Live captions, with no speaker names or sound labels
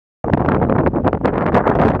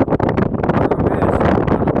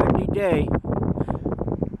day.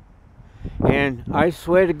 And I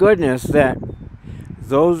swear to goodness that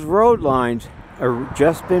those road lines are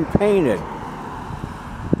just been painted.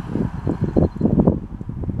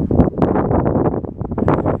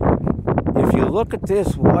 If you look at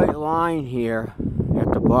this white line here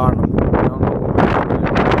at the bottom, I don't know where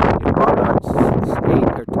it's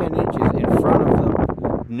 8 or 10 inches in front of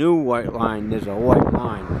the new white line. There's a white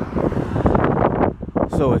line.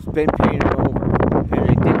 So it's been painted over. And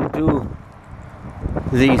they didn't do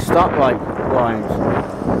the stoplight lines.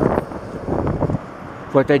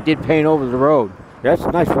 But they did paint over the road. That's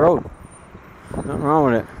a nice road. Nothing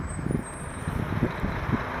wrong with it.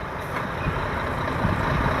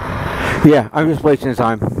 Yeah, I'm just wasting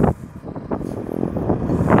time.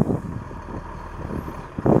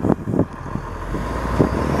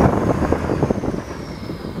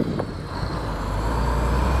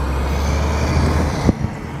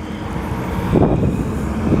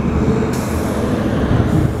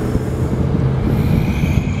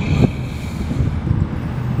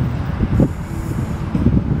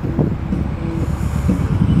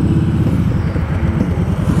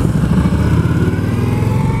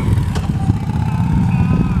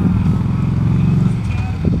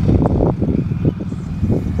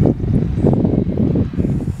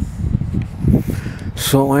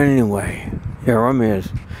 So anyway, here I'm is.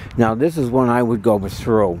 Now this is one I would go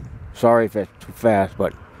through. Sorry if it's too fast,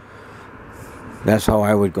 but that's how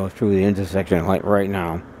I would go through the intersection like right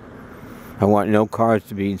now. I want no cars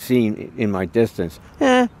to be seen in my distance.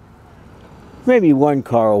 Maybe one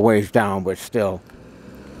car a ways down, but still.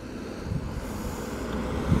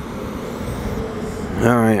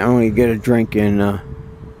 Alright, I'm going to get a drink and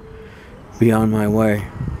be on my way.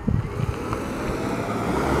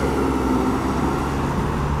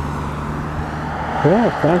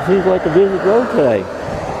 Yeah, it kind of seems like a busy road today.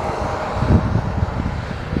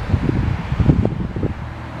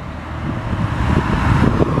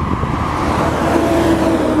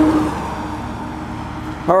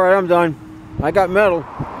 Alright, I'm done. I got metal.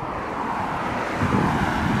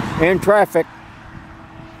 And traffic.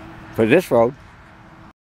 For this road.